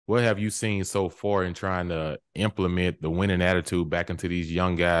what have you seen so far in trying to implement the winning attitude back into these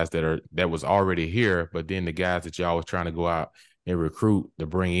young guys that was already here, but then the guys that y'all was trying to go out and recruit to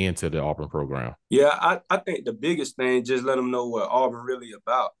bring into the Auburn program? Yeah, I think the biggest thing, just let them know what Auburn really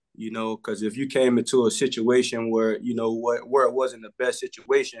about, because if you came into a situation where, where it wasn't the best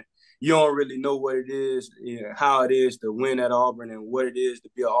situation, you don't really know what it is, how it is to win at Auburn and what it is to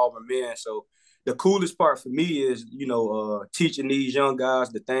be an Auburn man. So the coolest part for me is, teaching these young guys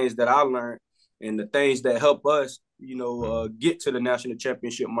the things that I learned and the things that help us, get to the national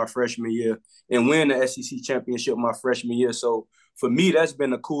championship my freshman year and win the SEC championship my freshman year. So for me, that's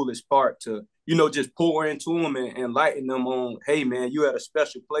been the coolest part to, just pour into them and lighten them on, hey, man, you at a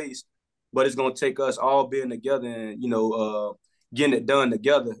special place, but it's going to take us all being together and, getting it done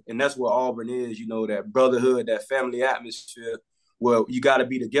together. And that's what Auburn is, that brotherhood, that family atmosphere. Well, you got to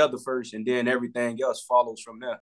be together first, and then everything else follows from there.